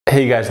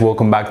Hey guys,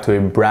 welcome back to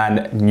a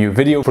brand new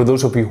video. For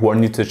those of you who are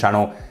new to the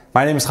channel,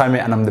 my name is Jaime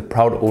and I'm the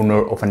proud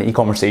owner of an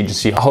e-commerce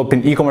agency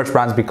helping e-commerce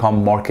brands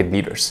become market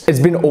leaders.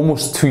 It's been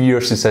almost 2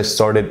 years since I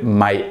started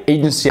my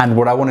agency, and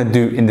what I want to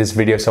do in this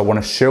video is I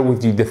want to share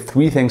with you the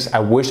 3 things I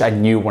wish I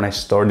knew when I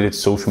started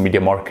social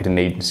media marketing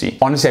agency.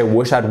 Honestly, I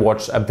wish I'd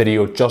watched a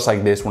video just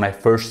like this when I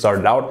first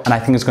started out, and I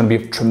think it's going to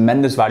be of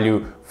tremendous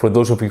value for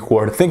those of you who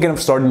are thinking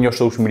of starting your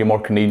social media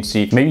marketing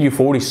agency. Maybe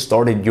you've already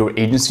started your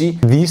agency.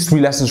 These 3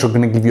 lessons are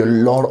going to give you a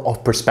lot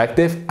of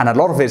perspective, and a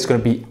lot of it is going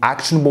to be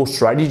actionable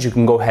strategies you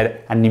can go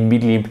ahead and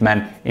immediately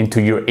implement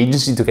into your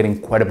agency to get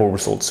incredible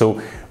results.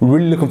 So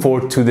really looking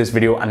forward to this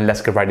video, and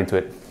let's get right into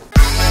it.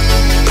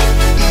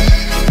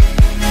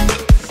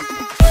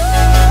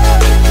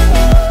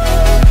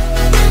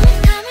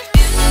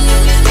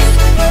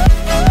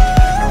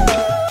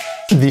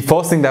 The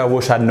first thing that I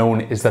wish I'd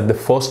known is that the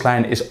first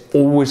client is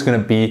always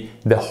going to be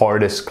the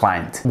hardest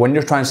client. When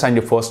you're trying to sign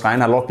your first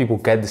client, a lot of people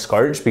get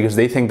discouraged because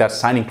they think that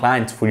signing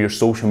clients for your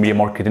social media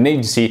marketing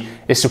agency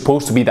is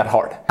supposed to be that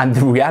hard. And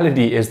the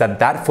reality is that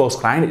that first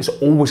client is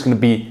always going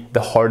to be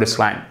the hardest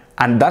client.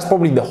 And that's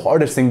probably the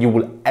hardest thing you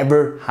will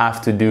ever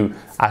have to do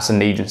as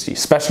an agency,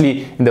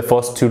 especially in the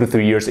first 2 to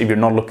 3 years if you're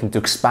not looking to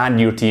expand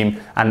your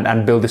team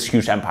and build this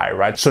huge empire,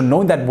 right? So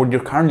knowing that what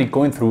you're currently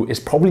going through is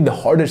probably the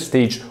hardest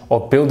stage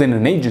of building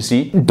an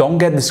agency, don't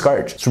get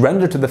discouraged.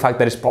 Surrender to the fact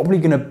that it's probably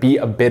gonna be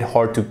a bit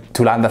hard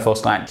to land that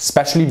first client,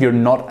 especially if you're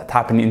not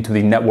tapping into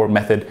the network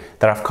method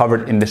that I've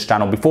covered in this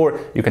channel before.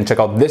 You can check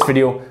out this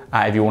video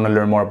if you wanna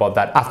learn more about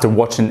that after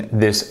watching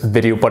this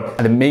video. But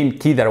the main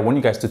key that I want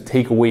you guys to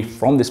take away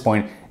from this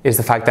point is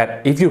the fact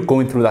that if you're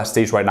going through that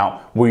stage right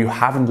now where you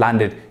haven't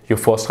landed your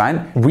first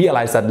client,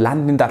 realize that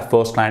landing that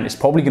first client is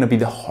probably going to be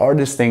the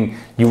hardest thing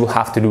you will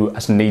have to do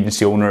as an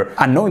agency owner.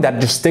 And knowing that,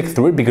 just stick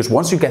through it, because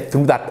once you get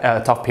through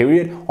that tough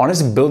period,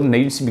 honestly, building an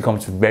agency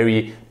becomes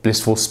very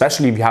blissful,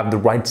 especially if you have the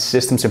right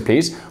systems in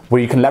place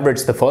where you can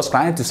leverage the first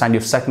client to sign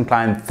your second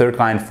client, third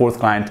client, fourth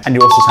client, and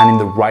you're also signing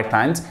the right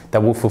clients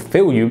that will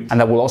fulfill you and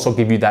that will also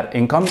give you that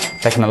income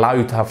that can allow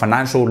you to have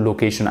financial,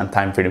 location, and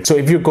time freedom. So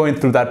if you're going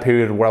through that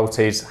period, what I would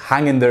say is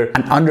hang in there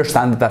and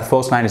understand that that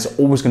first client is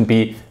always going to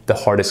be the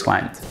hardest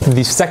client.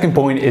 The second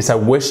point is I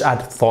wish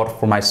I'd thought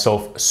for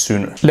myself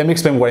sooner. Let me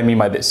explain what I mean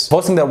by this.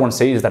 First thing that I want to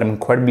say is that I'm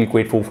incredibly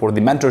grateful for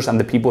the mentors and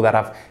the people that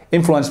have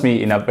influenced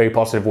me in a very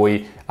positive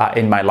way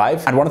in my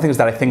life. And one of the things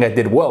that I think I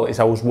did well is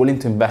I was willing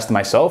to invest in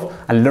myself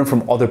and learn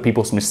from other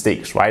people's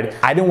mistakes, right?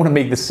 I didn't want to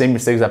make the same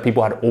mistakes that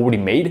people had already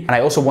made. And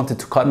I also wanted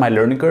to cut my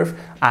learning curve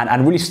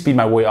and really speed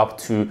my way up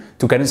to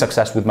getting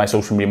success with my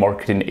social media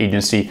marketing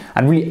agency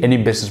and really any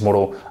business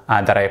model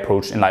that I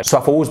approach in life. So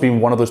I've always been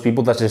one of those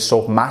people that just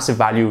saw massive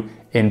value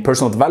in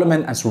personal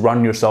development and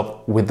surround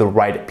yourself with the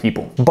right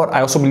people. But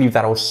I also believe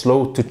that I was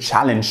slow to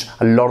challenge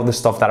a lot of the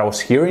stuff that I was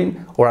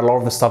hearing or a lot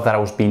of the stuff that I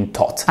was being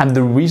taught. And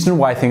the reason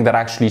why I think that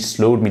actually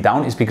slowed me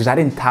down is because I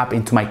didn't tap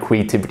into my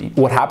creativity.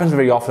 What happens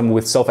very often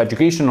with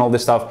self-education and all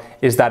this stuff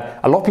is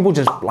that a lot of people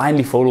just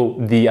blindly follow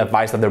the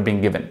advice that they're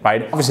being given,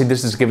 right? Obviously,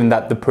 this is given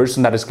that the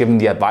person that is giving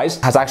the advice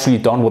has actually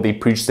done what they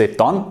preach they've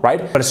done,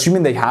 right? But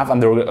assuming they have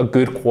and they're a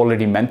good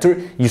quality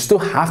mentor, you still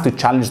have to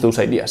challenge those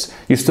ideas.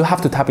 You still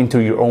have to tap into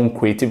your own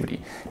creativity.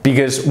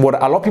 Because what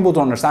a lot of people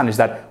don't understand is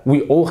that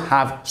we all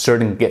have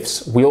certain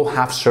gifts, we all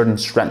have certain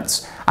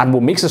strengths, and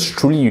what makes us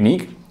truly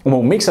unique and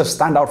what makes us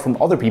stand out from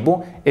other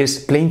people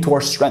is playing to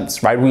our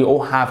strengths, right? We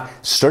all have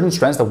certain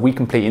strengths that we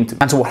can play into.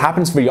 And so what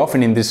happens very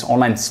often in this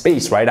online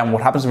space, right? And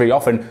what happens very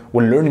often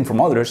when learning from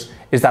others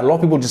is that a lot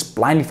of people just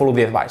blindly follow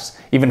the advice,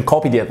 even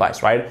copy the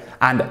advice, right?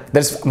 And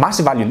there's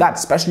massive value in that,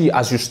 especially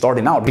as you're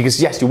starting out,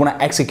 because yes, you want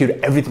to execute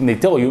everything they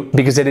tell you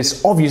because it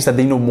is obvious that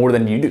they know more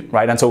than you do,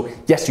 right? And so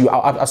yes, you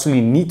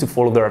absolutely need to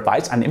follow their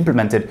advice and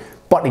implement it,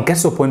 but it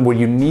gets to a point where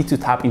you need to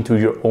tap into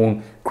your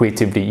own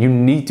creativity. You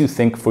need to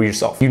think for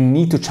yourself. You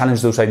need to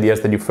challenge those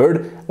ideas that you've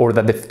heard or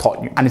that they've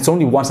taught you. And it's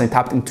only once I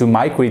tapped into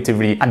my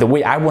creativity and the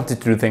way I wanted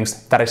to do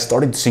things that I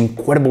started to see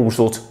incredible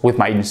results with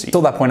my agency.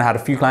 Till that point, I had a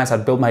few clients.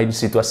 I'd built my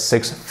agency to a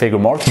 6-figure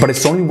mark, but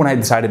it's only when I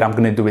decided I'm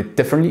gonna do it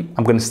differently.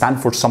 I'm gonna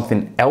stand for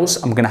something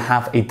else. I'm gonna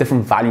have a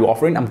different value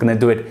offering. I'm gonna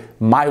do it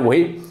my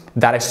way,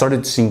 that I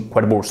started to see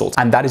incredible results.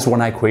 And that is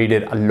when I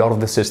created a lot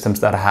of the systems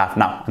that I have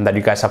now and that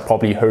you guys have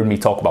probably heard me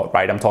talk about,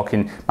 right? I'm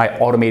talking my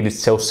automated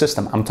sales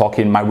system. I'm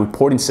talking my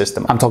reporting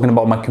system. I'm talking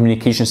about my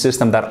communication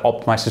system that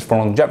optimizes for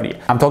longevity.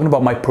 I'm talking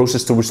about my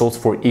process to results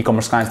for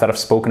e-commerce clients that I've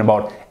spoken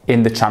about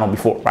in the channel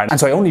before, right? And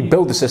so I only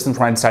built the systems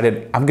when I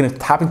decided I'm gonna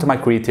tap into my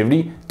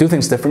creativity, do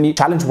things differently,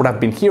 challenge what I've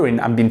been hearing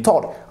and been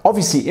taught,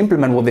 obviously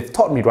implement what they've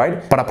taught me,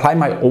 right? But apply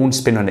my own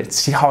spin on it,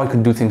 see how I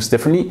can do things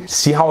differently,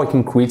 see how I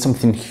can create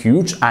something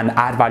huge and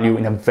add value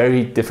in a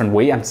very different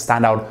way and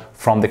stand out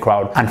from the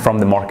crowd and from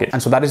the market.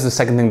 And so that is the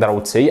second thing that I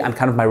would say, and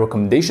kind of my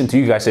recommendation to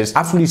you guys is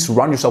absolutely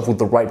surround yourself with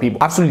the right people.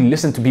 Absolutely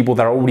listen to people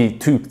that are already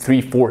 2,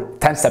 3, 4,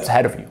 10 steps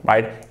ahead of you,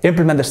 right?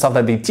 Implement the stuff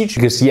that they teach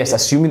you, because yes,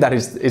 assuming that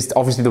is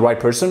obviously the right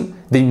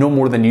person, they know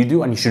more than you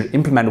do and you should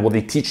implement what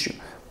they teach you.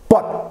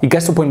 But it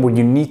gets to a point where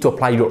you need to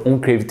apply your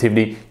own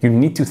creativity. You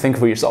need to think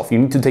for yourself. You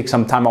need to take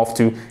some time off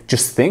to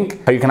just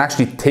think how you can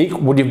actually take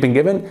what you've been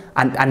given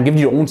and give it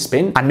your own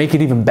spin and make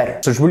it even better.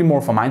 So it's really more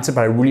of a mindset,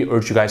 but I really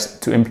urge you guys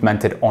to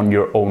implement it on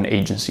your own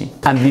agency.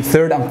 And the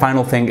third and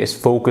final thing is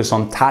focus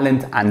on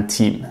talent and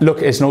team.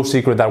 Look, it's no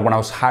secret that when I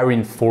was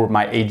hiring for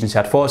my agency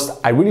at first,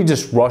 I really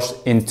just rushed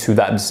into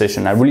that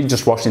decision. I really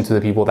just rushed into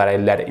the people that I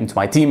led into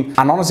my team.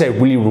 And honestly, I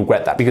really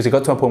regret that because it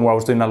got to a point where I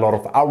was doing a lot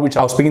of outreach.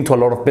 I was speaking to a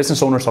lot of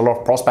business owners, a lot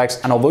of prospects.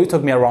 And although it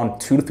took me around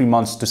 2 to 3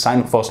 months to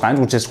sign first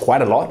clients, which is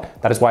quite a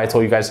lot, that is why I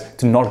told you guys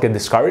to not get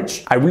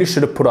discouraged. I really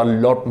should have put a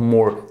lot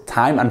more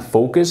time and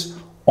focus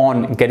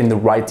on getting the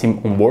right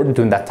team on board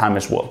during that time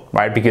as well,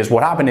 right? Because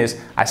what happened is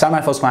I signed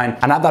my first client,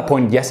 and at that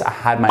point, yes, I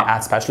had my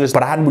ad specialist,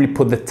 but I hadn't really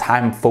put the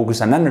time,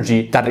 focus, and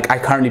energy that I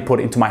currently put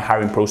into my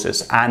hiring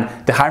process. And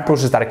the hiring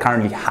process that I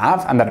currently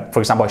have, and that, for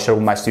example, I share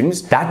with my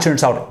students, that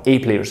turns out A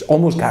players,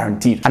 almost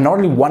guaranteed. And not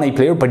only one A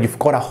player, but you've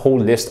got a whole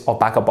list of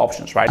backup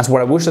options, right? And so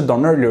what I wish I'd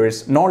done earlier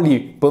is not only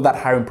build that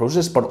hiring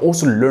process, but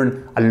also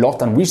learn a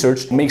lot and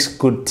research what makes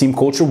good team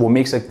culture, what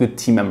makes a good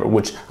team member,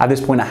 which at this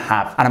point I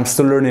have. And I'm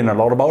still learning a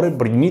lot about it,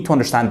 but you need to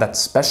understand that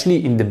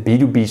especially in the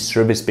B2B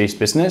service-based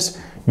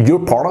business, your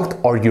product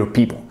are your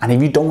people. And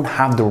if you don't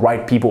have the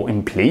right people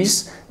in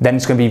place, then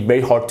it's going to be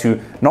very hard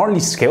to not only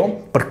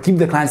scale, but keep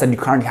the clients that you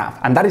currently have.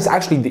 And that is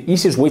actually the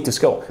easiest way to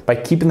scale, by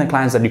keeping the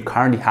clients that you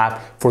currently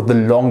have for the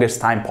longest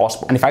time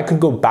possible. And if I could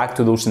go back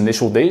to those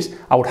initial days,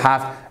 I would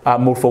have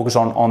more focus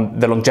on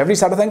the longevity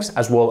side of things,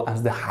 as well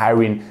as the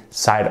hiring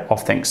side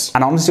of things.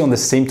 And honestly, on the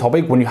same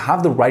topic, when you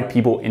have the right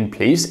people in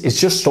place, it's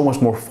just so much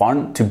more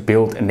fun to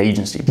build an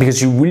agency because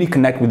you really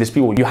connect with these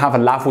people. You have a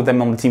laugh with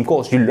them on the team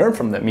calls. You learn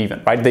from them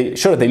even, right?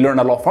 They learn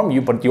a lot from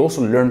you, but you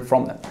also learn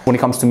from them. When it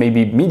comes to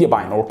maybe media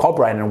buying or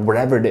copywriting or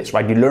whatever it is,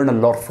 right? You learn a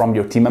lot from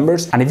your team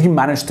members. And if you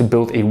manage to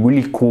build a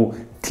really cool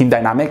team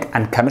dynamic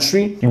and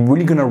chemistry, you're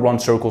really gonna run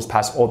circles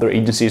past other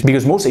agencies,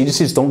 because most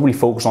agencies don't really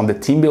focus on the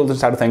team building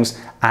side of things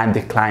and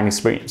the client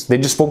experience. They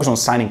just focus on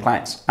signing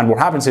clients. And what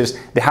happens is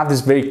they have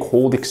this very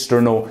cold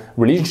external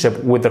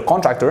relationship with their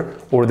contractor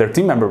or their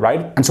team member,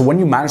 right? And so when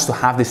you manage to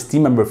have this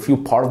team member feel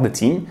part of the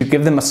team, you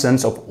give them a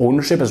sense of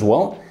ownership as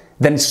well,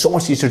 then it's so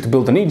much easier to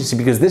build an agency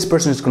because this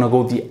person is gonna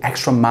go the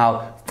extra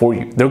mile for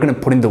you. They're gonna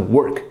put in the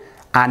work.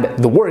 And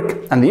the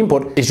work and the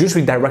input is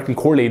usually directly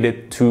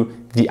correlated to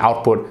the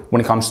output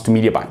when it comes to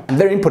media buying. And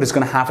their input is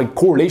going to have a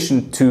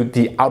correlation to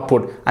the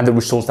output and the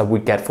results that we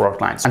get for our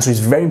clients. And so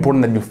it's very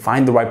important that you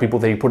find the right people,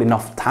 that you put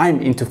enough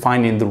time into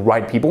finding the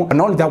right people. And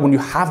not only that, when you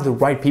have the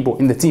right people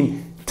in the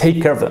team,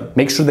 take care of them.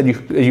 Make sure that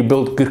you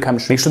build good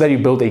chemistry. Make sure that you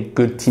build a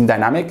good team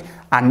dynamic,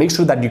 and make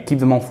sure that you keep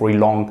them on for a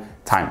long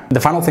time. The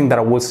final thing that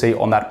I will say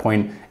on that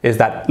point is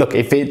that, look,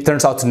 if it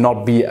turns out to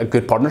not be a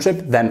good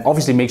partnership, then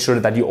obviously make sure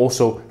that you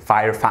also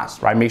fire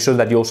fast, right? Make sure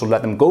that you also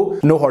let them go.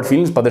 No hard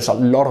feelings, but there's a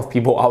lot of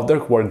people out there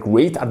who are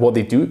great at what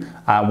they do,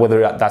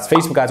 whether that's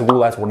Facebook ads,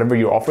 Google ads, whatever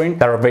you're offering,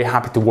 that are very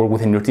happy to work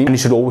within your team, and you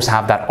should always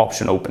have that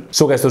option open.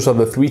 So guys, those are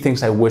the 3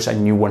 things I wish I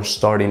knew when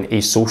starting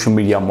a social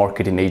media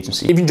marketing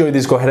agency. If you enjoyed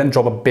this, go ahead and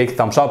drop a big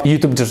thumbs up.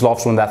 YouTube just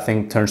loves when that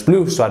thing turns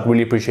blue, so I'd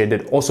really appreciate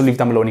it. Also, leave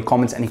down below any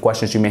comments, any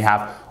questions you may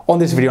have on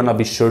this video, and I'll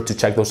be sure to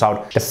check those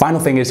out. The final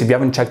thing is, if you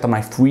haven't checked out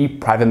my free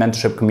private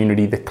mentorship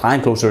community, the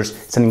Client Closers,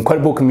 it's an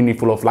incredible community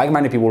full of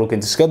like-minded people looking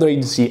to scale their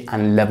agency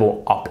and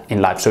level up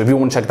in life. So if you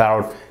want to check that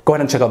out, go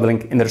ahead and check out the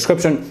link in the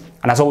description.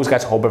 And as always,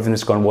 guys, I hope everything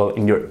is going well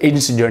in your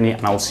agency journey,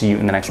 and I will see you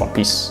in the next one.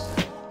 Peace.